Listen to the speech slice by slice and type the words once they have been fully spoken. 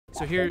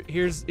so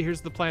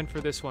here's the plan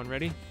for this one.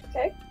 Ready?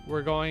 Okay.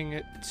 We're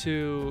going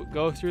to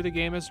go through the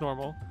game as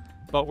normal,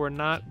 but we're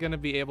not gonna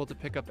be able to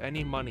pick up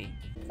any money.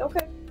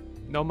 Okay.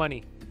 No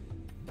money.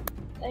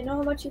 I know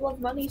how much you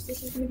love money, so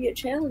this is gonna be a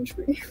challenge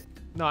for you.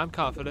 No, I'm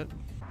confident.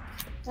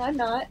 I'm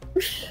not.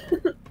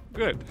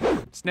 Good.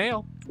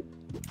 Snail.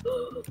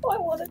 Oh, I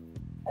want it.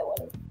 I want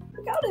it.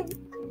 I got him.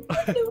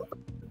 I got him.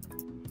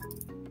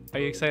 Are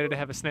you excited to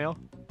have a snail?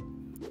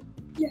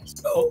 Yes.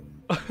 Oh.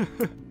 I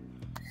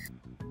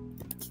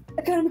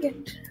got him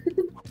again.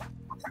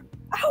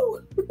 Ow!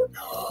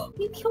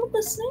 You killed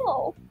the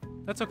snail.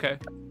 That's okay.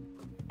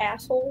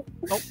 Asshole.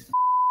 Oh.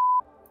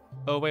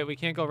 Oh wait, we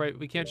can't go right.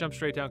 We can't jump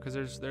straight down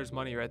because there's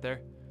money right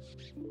there.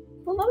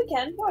 Well, no, we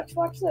can.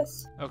 Watch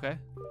this. Okay.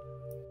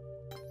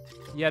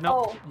 Yeah,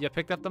 no. Oh. You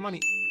picked up the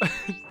money.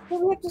 Do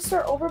we have to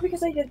start over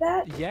because I did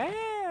that? Yeah.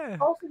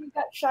 Also, you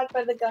got shot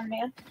by the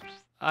gunman.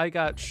 I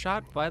got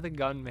shot by the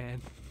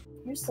gunman.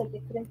 You said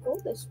you couldn't go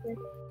this way.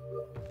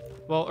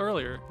 Well,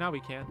 earlier. Now we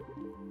can.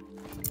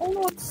 Oh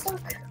no, it's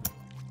stuck.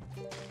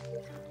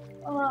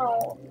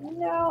 Oh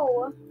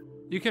no.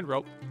 You can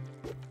rope.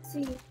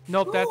 See.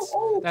 Nope,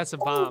 that's a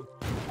bomb.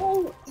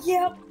 Oh,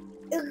 yep.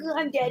 Ugh,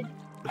 I'm dead.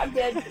 I'm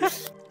dead.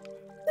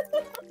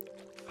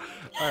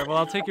 All right, well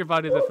I'll take your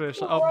body to the finish.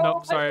 Oh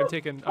no, sorry, I'm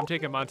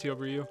taking Monty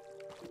over you.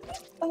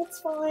 That's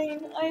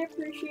fine. I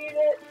appreciate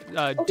it.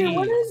 Okay, D.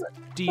 what is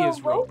D the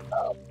is rope.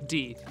 rope?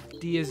 D.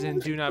 D is in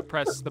do not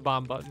press the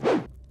bomb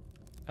button.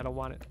 I don't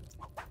want it.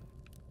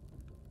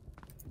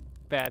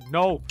 Bad.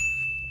 No.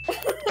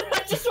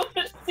 I just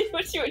wanted to see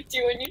what you would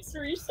do when you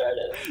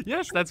restarted.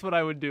 Yes, that's what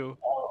I would do.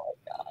 Oh my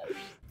gosh.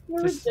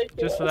 You're Just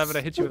ridiculous. for that, I'm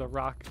gonna hit you with a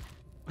rock.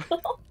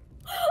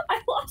 I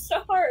lost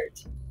a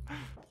heart.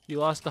 You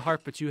lost the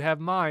heart, but you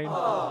have mine.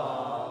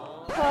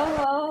 Oh,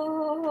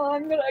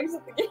 I'm gonna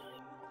exit the game.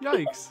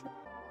 Yikes.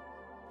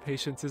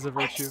 Patience is a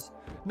virtue.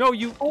 No,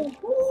 you. Oh,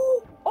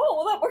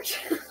 well, that worked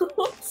out.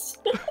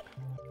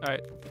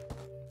 Alright.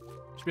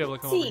 Should be able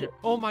to come See. over here.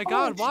 Oh my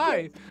god,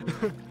 why?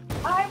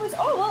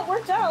 Oh, well, it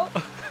worked out.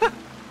 I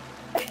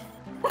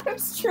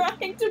was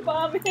trying to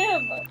bomb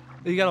him.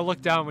 You gotta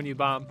look down when you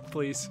bomb,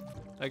 please.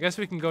 I guess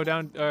we can go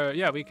down.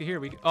 Yeah, we can.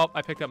 Here, oh,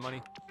 I picked up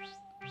money.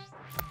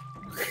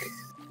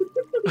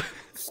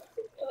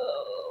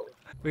 Oh.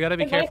 We gotta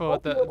be careful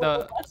with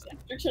the.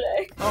 After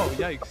today. Oh,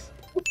 yikes.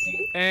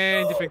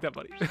 And you picked up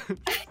money.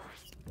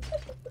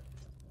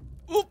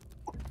 Oop.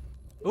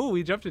 Ooh,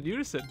 we jumped in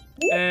unison.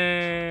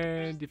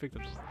 And you picked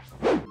up money.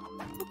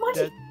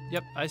 Dead.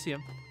 Yep, I see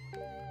him.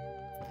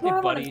 Hey,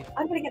 No, buddy.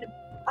 I'm gonna get him.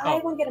 I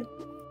want to get him.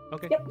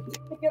 Okay. Yep.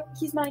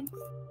 He's mine.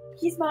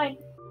 He's mine.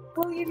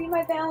 Will you be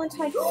my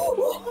Valentine?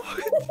 No,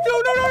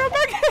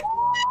 back!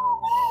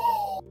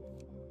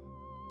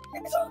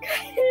 It's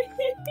okay. I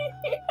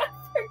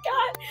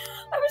forgot.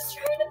 I was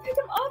trying to pick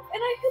him up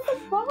and I hit the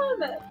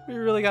bomb. We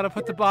really gotta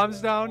put the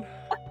bombs down.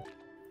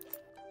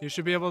 You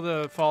should be able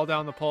to fall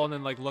down the pole and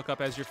then like look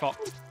up as you fall.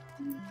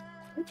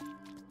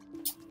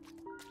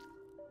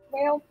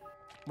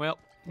 Well.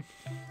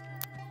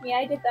 Yeah,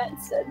 I did that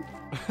instead.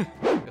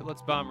 Okay,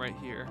 let's bomb right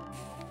here.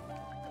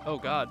 Oh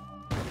god.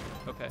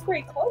 Okay. It's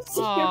pretty close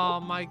to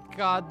Oh my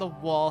god, the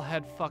wall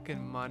had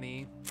fucking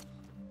money.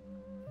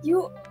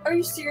 you. Are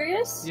you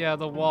serious? Yeah,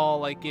 the wall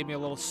like gave me a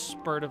little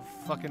spurt of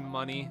fucking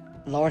money.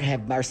 Lord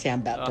have mercy, I'm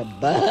about to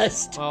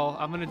bust. Well,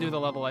 I'm gonna do the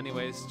level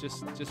anyways,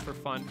 just for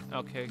fun.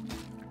 Okay.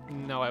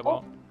 No, I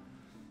won't.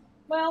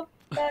 Well,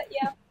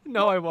 yeah.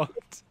 No, I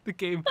won't. The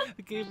game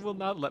will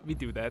not let me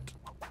do that.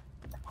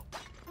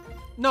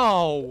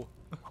 No.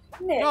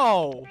 Nick.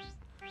 No.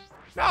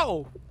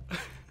 No.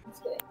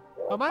 Just kidding.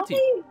 Oh, Monty.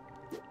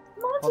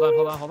 Monty.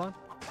 Hold on.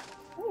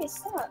 Hey,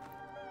 stop.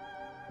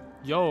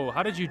 Yo,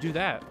 how did you do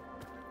that?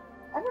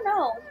 I don't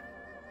know.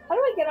 How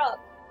do I get up?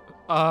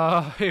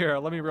 Here,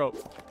 let me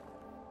rope.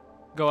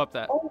 Go up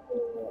that. Oh,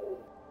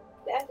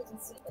 that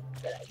doesn't seem like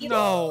a good idea.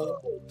 No.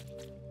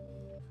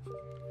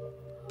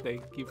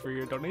 Thank you for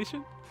your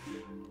donation.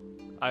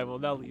 I will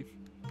now leave.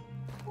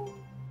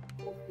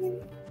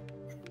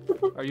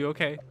 Are you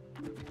okay?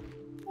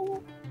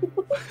 Oh,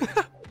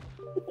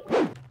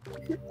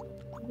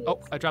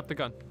 I dropped the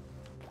gun.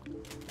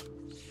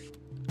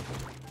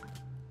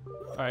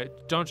 Alright,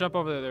 don't jump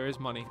over there. There is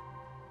money.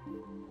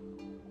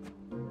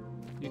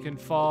 You can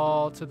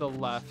fall to the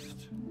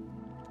left.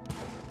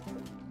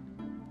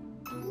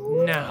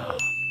 No.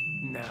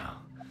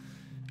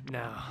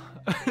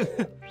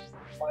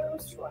 I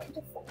was trying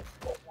to fall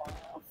left.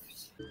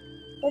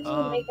 That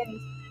doesn't make any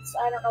sense.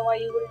 I don't know why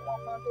you wouldn't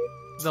want Monty.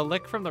 The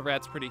lick from the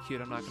rat's pretty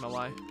cute, I'm not gonna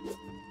lie.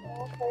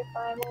 Okay,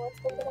 fine. Well, let's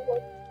go get a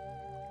look.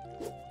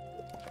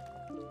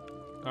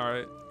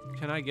 Alright,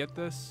 can I get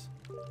this?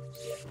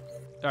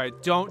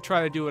 Alright, don't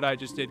try to do what I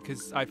just did,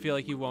 because I feel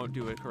like you won't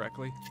do it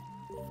correctly.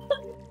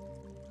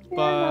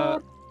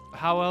 But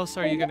how else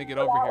are you gonna get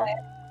over here?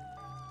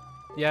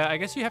 Yeah, I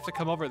guess you have to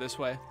come over this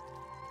way.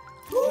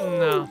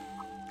 No.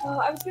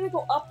 I was gonna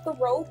go up the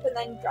rope and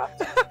then drop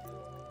down.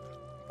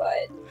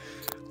 But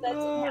that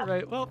didn't happen.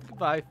 Alright, well,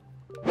 goodbye.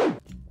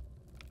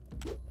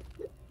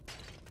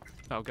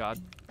 Oh god.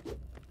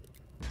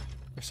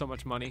 There's so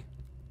much money.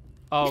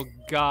 Oh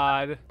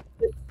God.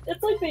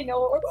 It's like they know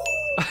what we're...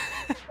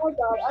 Oh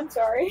God, I'm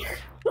sorry.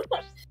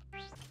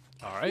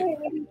 All right. Wait,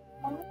 maybe...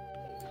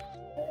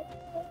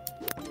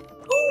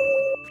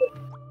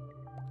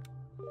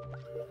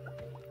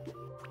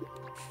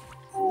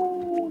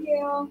 Oh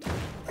yeah.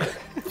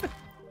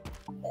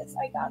 This,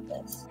 I got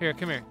this. Here,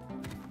 come here.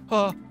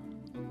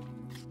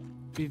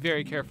 Be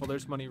very careful.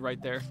 There's money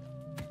right there.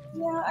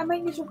 Yeah, I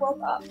might need to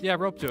rope up. Yeah,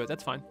 rope to it.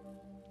 That's fine.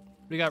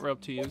 We got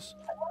rope to use.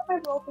 What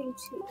am I roping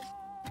to?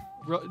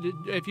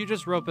 If you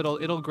just rope,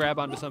 it'll grab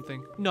onto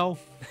something. No,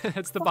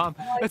 that's the bomb.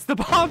 That's the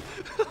bomb.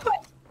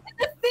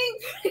 The thing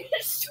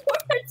pushed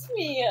towards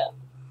me.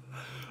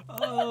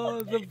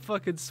 Oh, the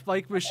fucking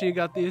spike machine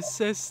got the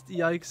assist.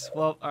 Yikes.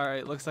 Well, all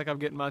right. Looks like I'm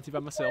getting Monty by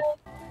myself.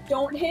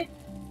 Don't hit.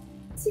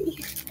 See.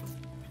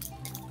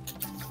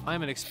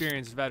 I'm an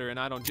experienced veteran.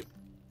 I don't do.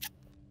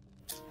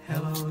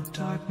 Hello,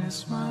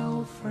 darkness, my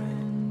old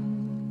friend.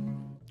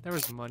 There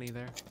was money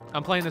there.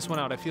 I'm playing this one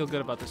out. I feel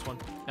good about this one.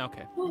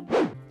 Okay.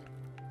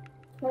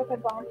 What if I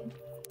bomb you?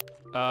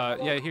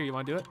 Yeah. Here, you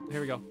want to do it? Here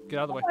we go. Get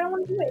out of the way. I don't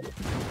want to do it.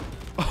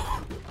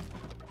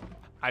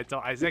 I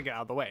said get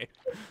out of the way.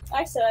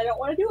 I said I don't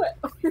want to do it.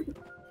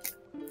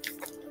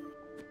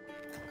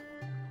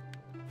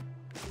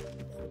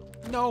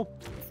 No.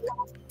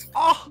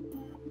 Oh!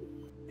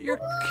 You're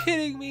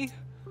kidding me.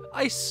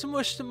 I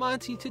smushed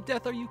Monty to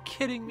death. Are you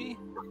kidding me?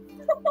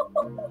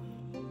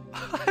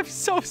 I'm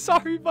so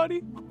sorry,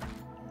 buddy.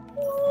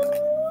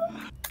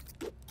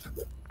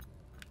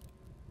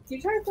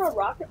 You trying to throw a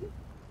rock at me?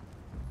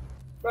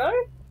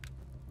 Brother?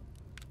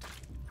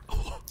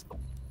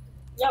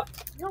 Yep.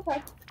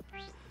 Okay.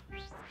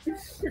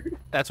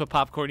 That's what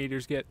popcorn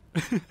eaters get.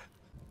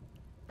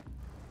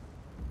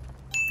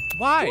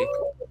 Why?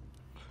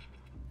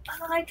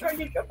 I tried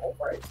to jump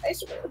over it. I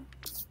swear.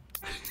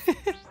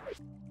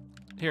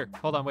 Here,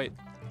 hold on, wait.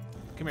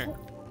 Come here.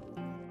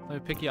 Let me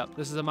pick you up.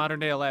 This is a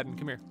modern day Aladdin.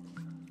 Come here.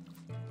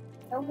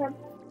 Okay.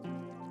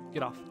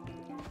 Get off.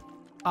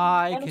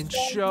 I can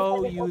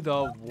show you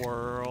the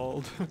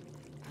world.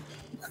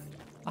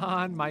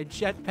 On my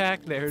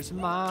jetpack, there's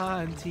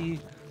Monty.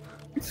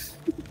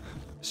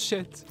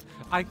 Shit.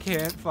 I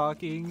can't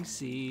fucking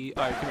see.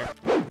 Alright, come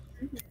here.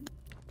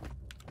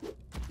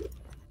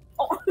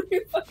 Oh, are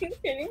you fucking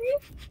kidding me?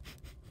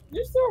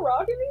 You're still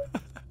rocking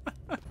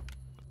me?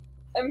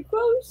 I'm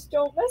close.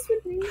 Don't mess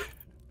with me.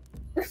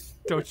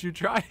 Don't you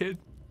try it.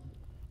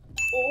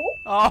 Oh.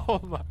 Oh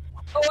my.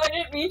 Oh, I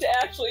didn't mean to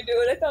actually do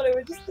it. I thought I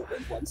would just get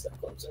one step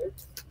closer.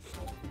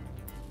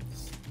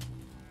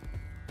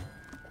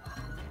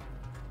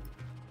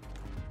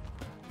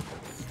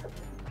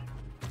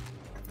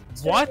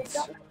 What?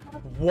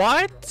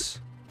 What?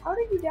 How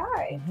did you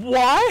die?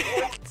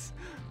 What?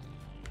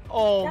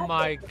 Oh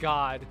my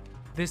god.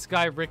 This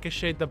guy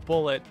ricocheted the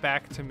bullet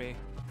back to me.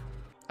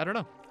 I don't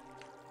know.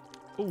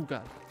 Oh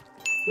god.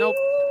 Nope.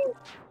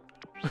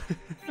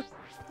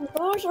 Oh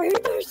gosh, I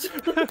hate this.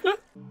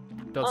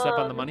 Don't step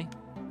on the money.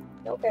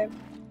 Okay.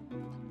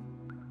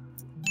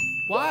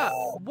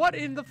 Wow. What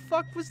in the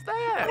fuck was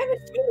that? I was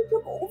trying to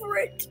come over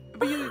it.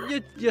 But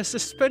you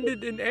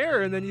suspended in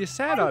air and then you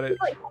sat on it.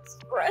 I got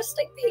stressed.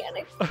 I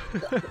panicked.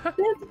 I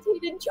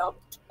hesitated,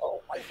 jumped.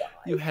 Oh my god.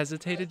 You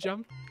hesitated,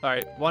 jump?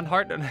 Alright, one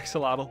heart and an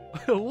axolotl.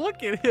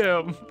 Look at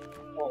him.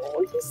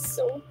 Oh, he's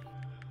so...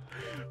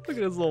 Look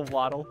at his little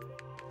waddle.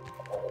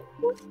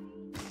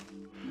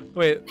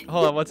 Wait,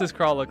 hold on. What's his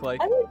crawl look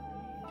like?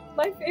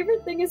 My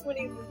favorite thing is when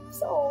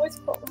he's always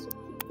crawls.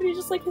 But he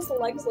just like, his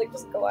legs like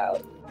just go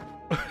out.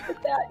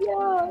 Like that,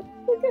 yeah.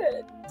 Look at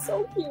it.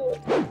 So cute.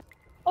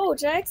 Oh,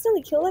 did I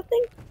accidentally kill that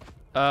thing?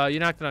 You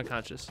knocked it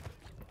unconscious.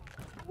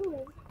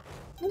 Oh,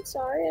 I'm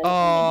sorry.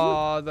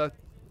 Oh, the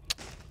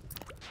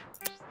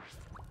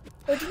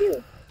What'd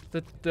you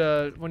do?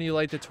 the when you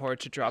light the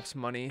torch, it drops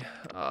money.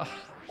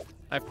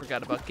 I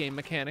forgot about game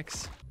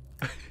mechanics.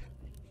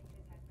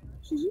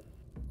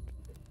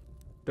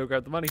 Don't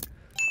grab the money.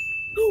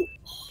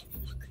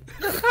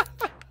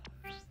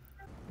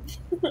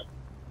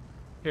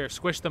 Here,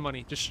 squish the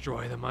money.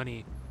 Destroy the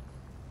money.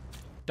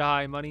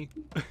 Die, money.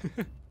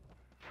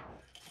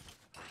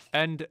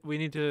 We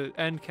need to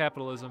end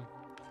capitalism.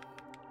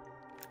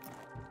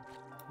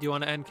 Do you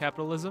want to end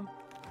capitalism?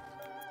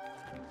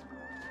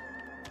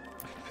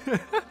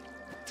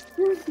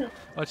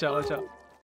 Watch out, watch out.